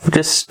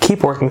just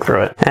keep working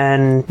through it.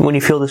 And when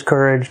you feel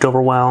discouraged,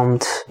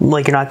 overwhelmed,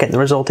 like you're not getting the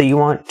result that you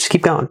want, just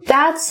keep going.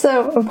 That's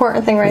the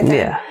important thing right there.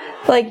 Yeah.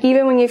 Like,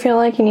 even when you feel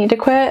like you need to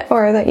quit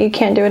or that you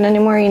can't do it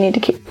anymore, you need to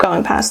keep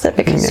going past it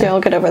because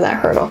you'll get over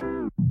that hurdle.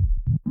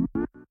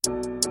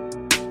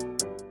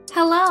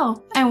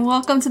 Hello, and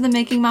welcome to the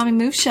Making Mommy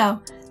Move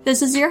show.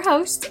 This is your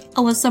host,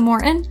 Alyssa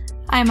Morton.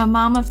 I am a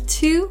mom of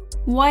 2,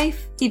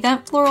 wife,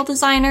 event floral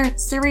designer,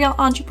 serial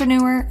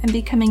entrepreneur, and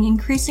becoming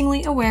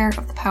increasingly aware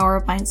of the power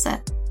of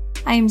mindset.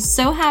 I am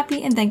so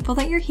happy and thankful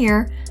that you're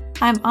here.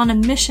 I'm on a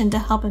mission to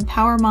help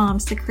empower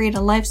moms to create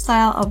a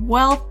lifestyle of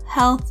wealth,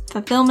 health,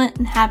 fulfillment,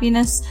 and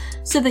happiness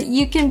so that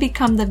you can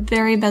become the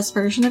very best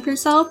version of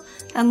yourself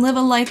and live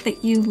a life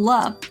that you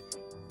love.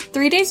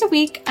 3 days a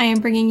week, I am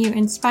bringing you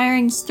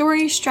inspiring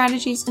stories,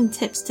 strategies, and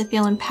tips to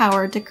feel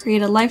empowered to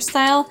create a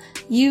lifestyle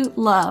you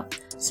love.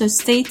 So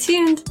stay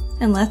tuned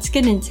and let's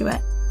get into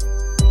it.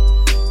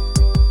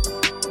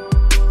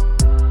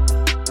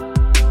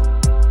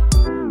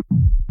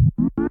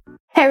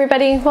 Hey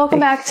everybody, welcome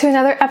back to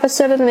another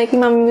episode of the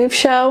Making Mommy Move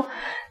show.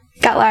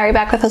 Got Larry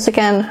back with us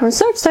again. I'm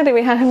so excited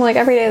we had him like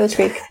every day this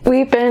week.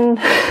 We've been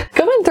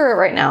going through it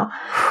right now.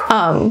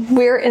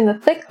 We're in the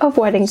thick of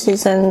wedding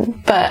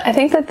season, but I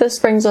think that this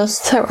brings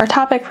us to our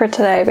topic for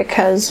today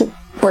because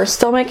we're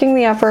still making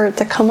the effort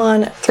to come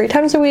on 3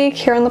 times a week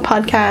here on the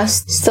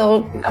podcast,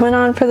 still coming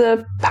on for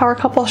the Power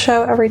Couple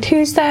show every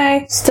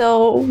Tuesday,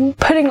 still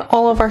putting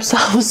all of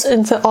ourselves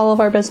into all of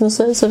our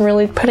businesses and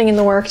really putting in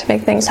the work to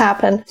make things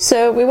happen.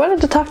 So we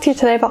wanted to talk to you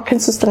today about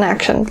consistent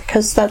action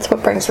because that's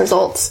what brings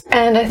results.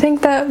 And I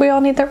think that we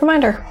all need that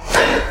reminder.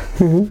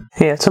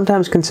 Yeah,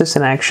 sometimes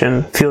consistent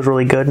action feels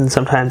really good and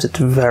sometimes it's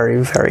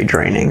very, very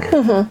draining.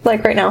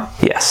 Like right now.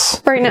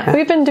 Yes. Right now.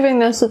 We've been doing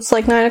this, it's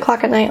like 9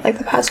 o'clock at night, like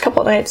the past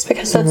couple of nights,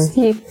 because that's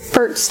the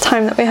first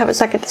time that we have a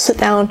second to sit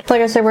down.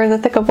 Like I said, we're in the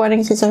thick of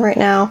wedding season right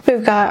now.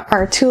 We've got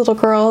our 2 little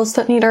girls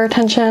that need our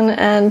attention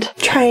and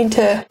trying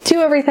to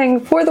do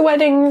everything for the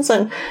weddings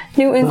and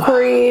new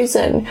inquiries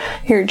and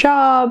your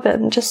job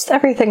and just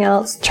everything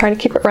else. Trying to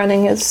keep it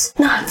running is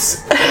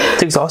nuts.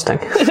 It's exhausting.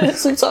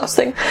 It's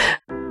exhausting.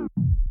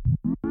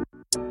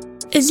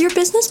 Is your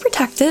business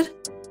protected?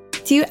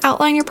 Do you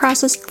outline your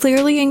process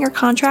clearly in your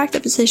contract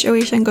if a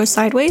situation goes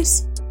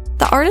sideways?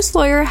 The Artist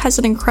Lawyer has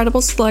an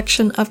incredible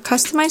selection of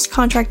customized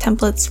contract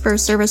templates for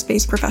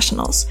service-based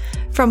professionals.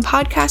 From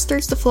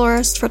podcasters to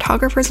florists,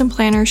 photographers, and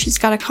planners, she's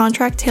got a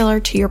contract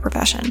tailored to your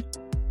profession.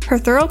 Her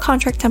thorough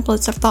contract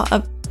templates have thought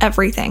of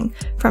everything.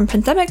 From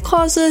pandemic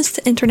clauses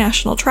to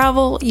international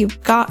travel,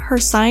 you've got her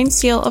signed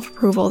seal of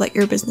approval that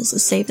your business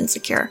is safe and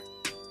secure.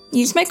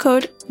 Use my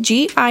code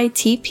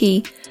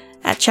GITP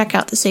at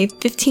checkout to save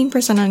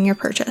 15% on your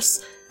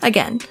purchase.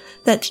 Again,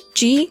 that's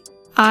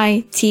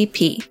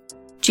GITP.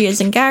 G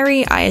as in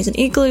Gary, I as in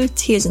Igloo,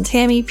 T as in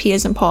Tammy, P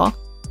as in Paul,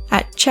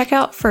 at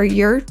checkout for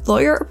your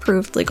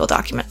lawyer-approved legal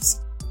documents.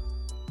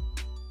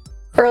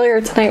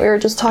 Earlier tonight, we were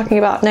just talking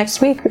about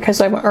next week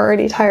because I'm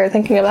already tired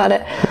thinking about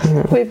it.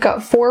 We've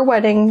got 4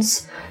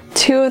 weddings.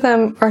 2 of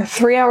them are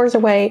 3 hours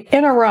away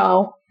in a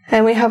row.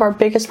 And we have our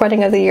biggest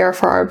wedding of the year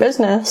for our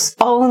business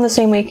all in the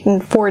same week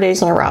in 4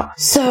 days in a row.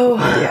 So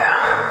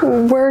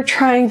we're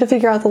trying to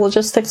figure out the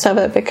logistics of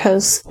it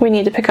because we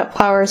need to pick up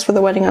flowers for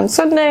the wedding on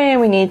Sunday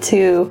and we need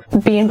to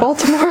be in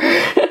Baltimore.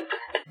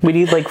 We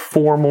need like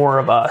 4 more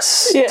of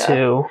us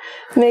to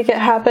make it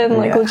happen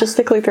like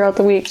logistically throughout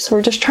the week. So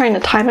we're just trying to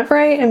time it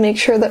right and make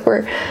sure that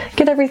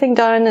get everything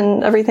done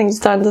and everything's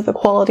done to the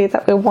quality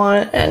that we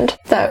want and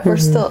that we're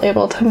still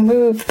able to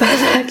move the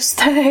next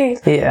day.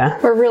 Yeah.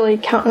 We're really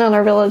counting on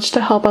our village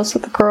to help us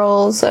with the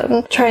girls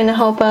and trying to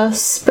help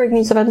us bring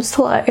these events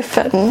to life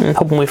and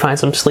hoping we find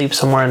some sleep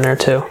somewhere in there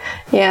too.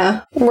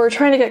 Yeah. We're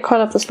trying to get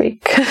caught up this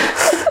week.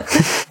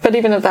 But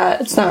even at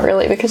that, it's not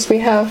really because we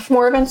have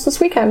more events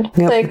this weekend.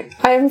 Yep. Like,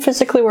 I'm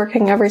physically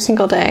working every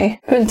single day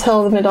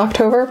until the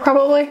mid-October,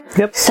 probably.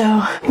 Yep.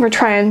 So, we're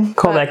trying.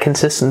 Call that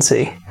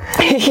consistency.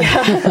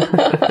 Yeah.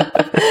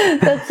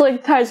 That's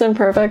like ties in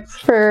perfect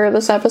for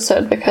this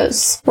episode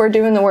because we're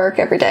doing the work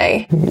every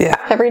day. Yeah.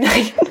 Every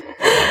night.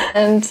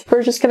 And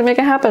we're just going to make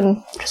it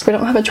happen because we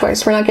don't have a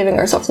choice. We're not giving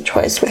ourselves a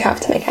choice. We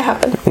have to make it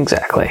happen.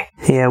 Exactly.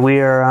 Yeah, we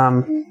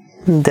are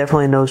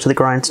definitely nose to the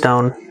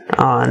grindstone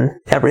on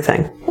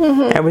everything.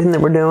 Everything that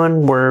we're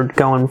doing, we're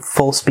going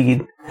full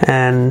speed.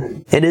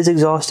 And it is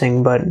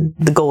exhausting, but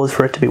the goal is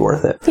for it to be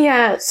worth it.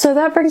 Yeah, so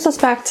that brings us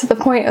back to the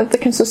point of the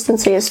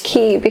consistency is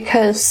key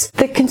because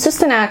the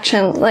consistent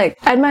action, like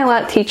Ed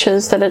Milet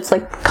teaches that it's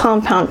like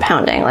compound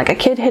pounding, like a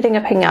kid hitting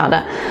a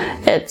piñata.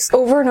 It's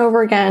over and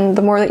over again.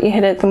 The more that you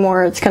hit it, the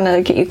more it's going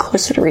to get you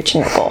closer to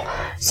reaching your goal.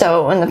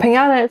 So in the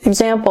piñata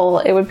example,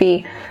 it would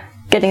be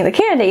getting the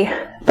candy.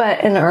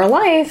 But in our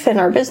life, in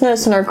our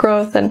business, in our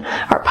growth, and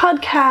our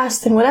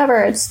podcast, and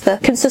whatever, it's the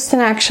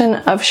consistent action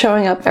of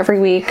showing up every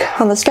week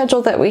on the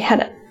schedule that we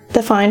had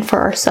defined for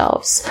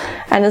ourselves.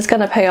 And it's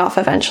going to pay off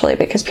eventually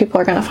because people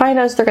are going to find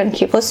us, they're going to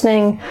keep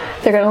listening,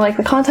 they're going to like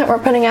the content we're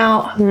putting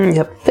out,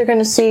 Yep. they're going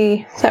to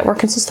see that we're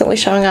consistently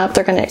showing up,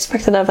 they're going to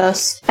expect it of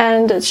us,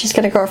 and it's just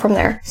going to grow from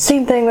there.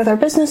 Same thing with our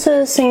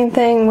businesses, same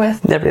thing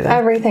with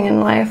everything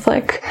in life,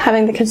 like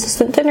having the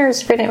consistent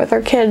dinners every night with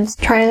our kids,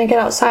 trying to get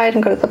outside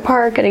and go to the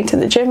park, getting to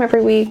the gym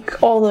every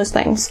week, all those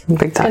things.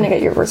 Big time. Going to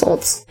get your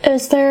results.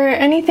 Is there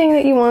anything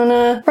that you want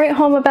to write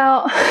home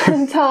about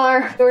and tell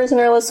our viewers and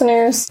our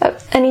listeners?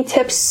 Any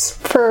tips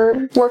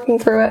for working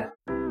through it?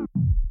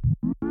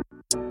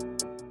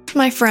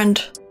 My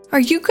friend, are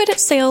you good at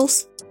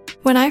sales?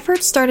 When I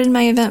first started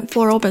my event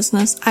floral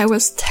business, I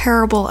was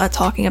terrible at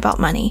talking about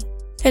money.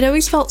 It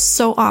always felt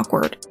so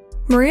awkward.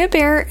 Maria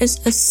Bear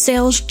is a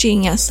sales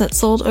genius that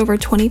sold over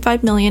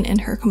 $25 million in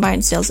her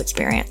combined sales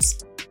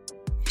experience.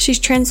 She's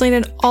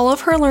translated all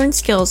of her learned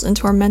skills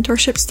into our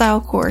mentorship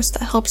style course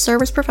that helps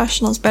service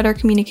professionals better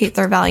communicate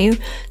their value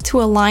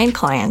to aligned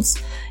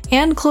clients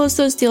and close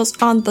those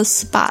deals on the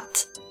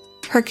spot.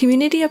 Her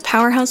community of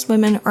powerhouse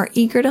women are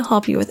eager to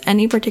help you with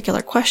any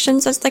particular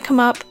questions as they come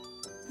up,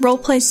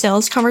 roleplay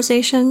sales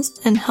conversations,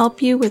 and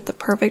help you with the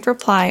perfect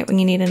reply when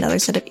you need another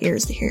set of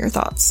ears to hear your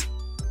thoughts.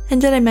 And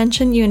did I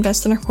mention you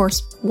invest in her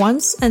course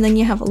once and then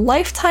you have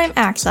lifetime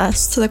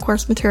access to the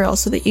course material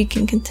so that you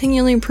can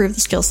continually improve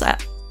the skill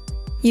set?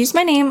 Use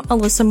my name,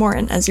 Alyssa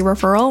Morton, as your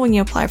referral when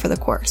you apply for the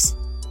course.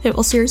 It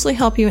will seriously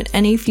help you in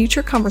any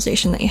future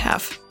conversation that you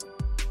have.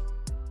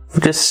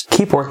 Just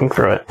keep working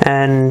through it.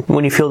 And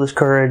when you feel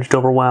discouraged,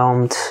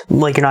 overwhelmed,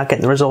 like you're not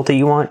getting the result that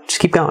you want, just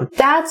keep going.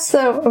 That's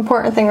the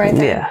important thing right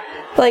there. Yeah.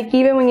 Like,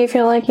 even when you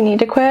feel like you need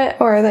to quit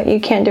or that you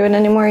can't do it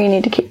anymore, you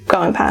need to keep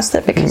going past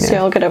it because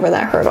you'll get over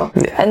that hurdle.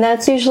 Yeah. And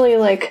that's usually,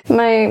 like,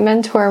 my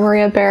mentor,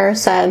 Maria Bear,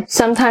 said,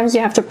 sometimes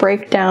you have to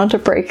break down to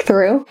break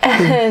through.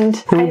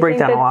 And we break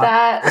down a lot.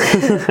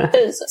 That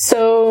is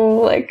so,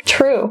 like,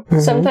 true.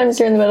 Sometimes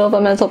you're in the middle of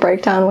a mental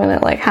breakdown when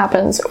it, like,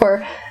 happens.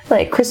 Or,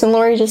 like Chris and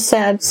Lori just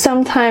said,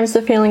 sometimes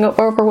the feeling of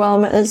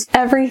overwhelm is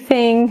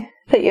everything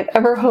that you've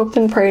ever hoped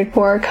and prayed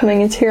for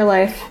coming into your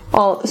life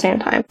all at the same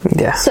time.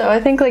 Yeah. So I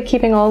think like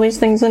keeping all these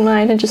things in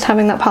mind and just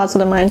having that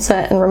positive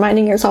mindset and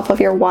reminding yourself of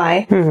your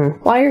why,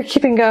 why you're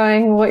keeping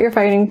going, what you're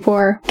fighting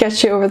for,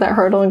 gets you over that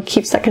hurdle and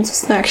keeps that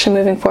consistent action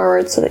moving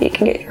forward so that you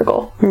can get your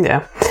goal.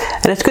 Yeah.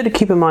 And it's good to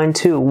keep in mind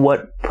too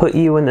what put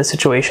you in the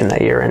situation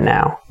that you're in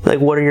now. Like,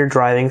 what are your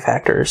driving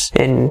factors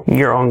in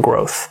your own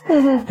growth?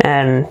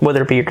 And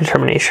whether it be your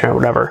determination or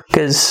whatever.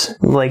 Because,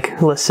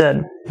 like Liz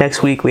said,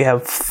 next week we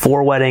have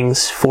 4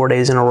 weddings, 4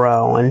 days in a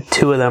row, and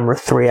 2 of them are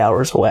 3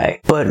 hours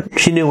away. But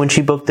she knew when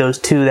she booked those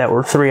 2 that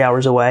were 3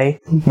 hours away,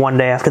 one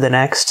day after the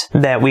next,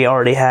 that we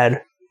already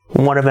had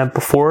one event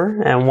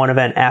before and one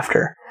event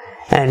after.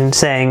 And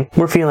saying,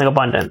 we're feeling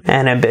abundant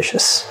and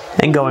ambitious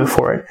and going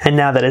for it. And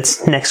now that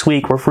it's next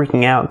week, we're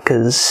freaking out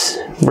because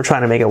we're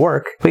trying to make it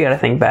work. We got to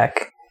think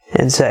back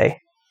and say,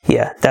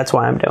 yeah, that's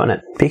why I'm doing it,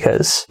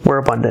 because we're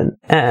abundant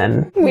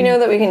and we know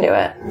that we can do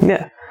it.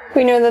 Yeah.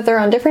 We know that they're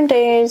on different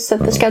days, that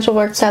the schedule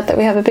works out, that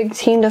we have a big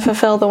team to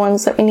fulfill the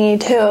ones that we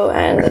need to,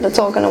 and that it's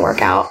all going to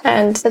work out.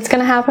 And it's going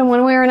to happen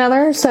one way or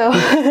another, so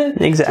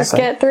Exactly. Just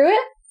get through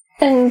it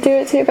and do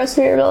it to the best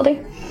of your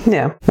ability.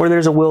 Yeah. Where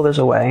there's a will, there's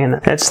a way.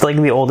 And that's like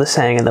the oldest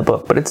saying in the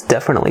book, but it's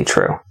definitely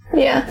true.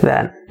 Yeah.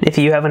 That if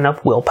you have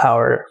enough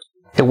willpower,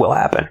 it will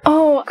happen.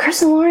 Oh,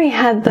 Chris and Lori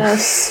had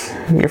this.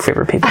 Your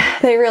favorite people.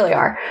 They really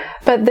are.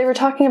 But they were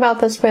talking about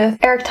this with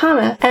Eric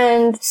Thomas,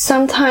 and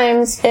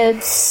sometimes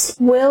it's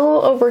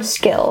will over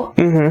skill.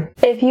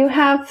 If you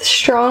have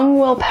strong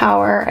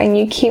willpower and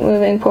you keep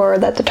moving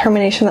forward, that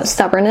determination, that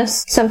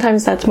stubbornness,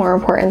 sometimes that's more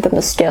important than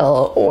the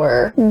skill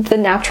or the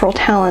natural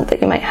talent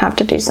that you might have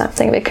to do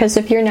something. Because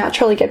if you're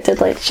naturally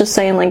gifted, like just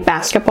say in like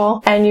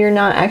basketball, and you're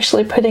not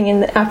actually putting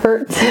in the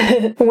effort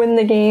to win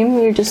the game,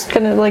 you're just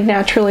gonna like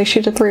naturally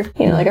shoot it through,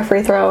 you know, like a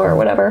free throw or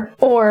whatever.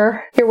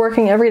 Or you're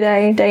working every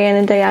day, day in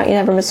and day out, you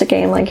never miss a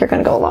game, like you're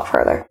gonna go a lot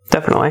further.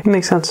 Definitely. It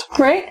makes sense.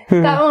 Right?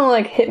 That one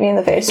like hit me in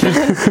the face when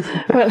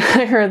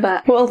I heard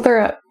that. Well,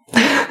 through it.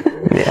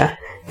 Yeah.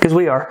 Because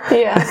we are.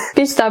 Yeah.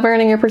 Be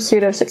stubborn in your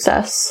pursuit of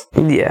success.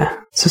 Yeah.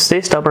 So stay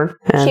stubborn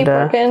and Keep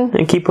working.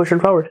 And keep pushing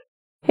forward.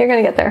 You're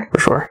gonna get there. For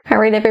sure. All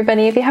right,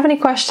 everybody. If you have any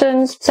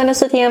questions, send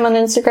us a DM on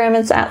Instagram.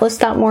 It's at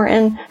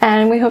list.morton.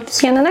 And we hope to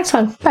see you in the next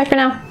one. Bye for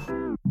now.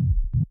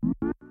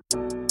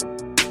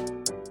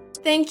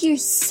 Thank you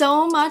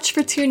so much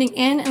for tuning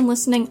in and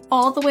listening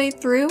all the way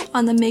through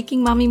on the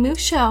Making Mommy Move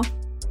show.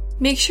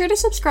 Make sure to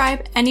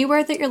subscribe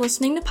anywhere that you're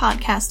listening to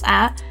podcasts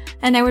at,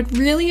 and I would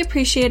really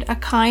appreciate a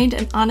kind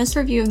and honest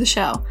review of the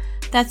show.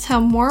 That's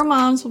how more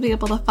moms will be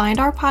able to find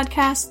our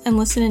podcast and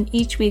listen in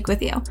each week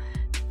with you.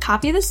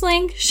 Copy this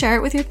link, share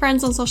it with your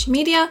friends on social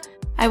media.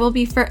 I will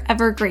be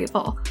forever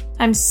grateful.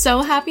 I'm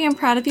so happy and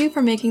proud of you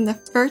for making the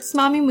first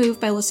mommy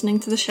move by listening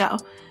to the show.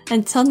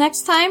 Until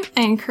next time,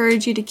 I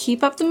encourage you to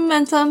keep up the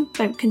momentum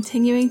by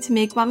continuing to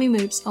make mommy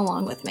moves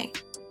along with me.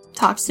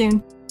 Talk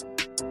soon.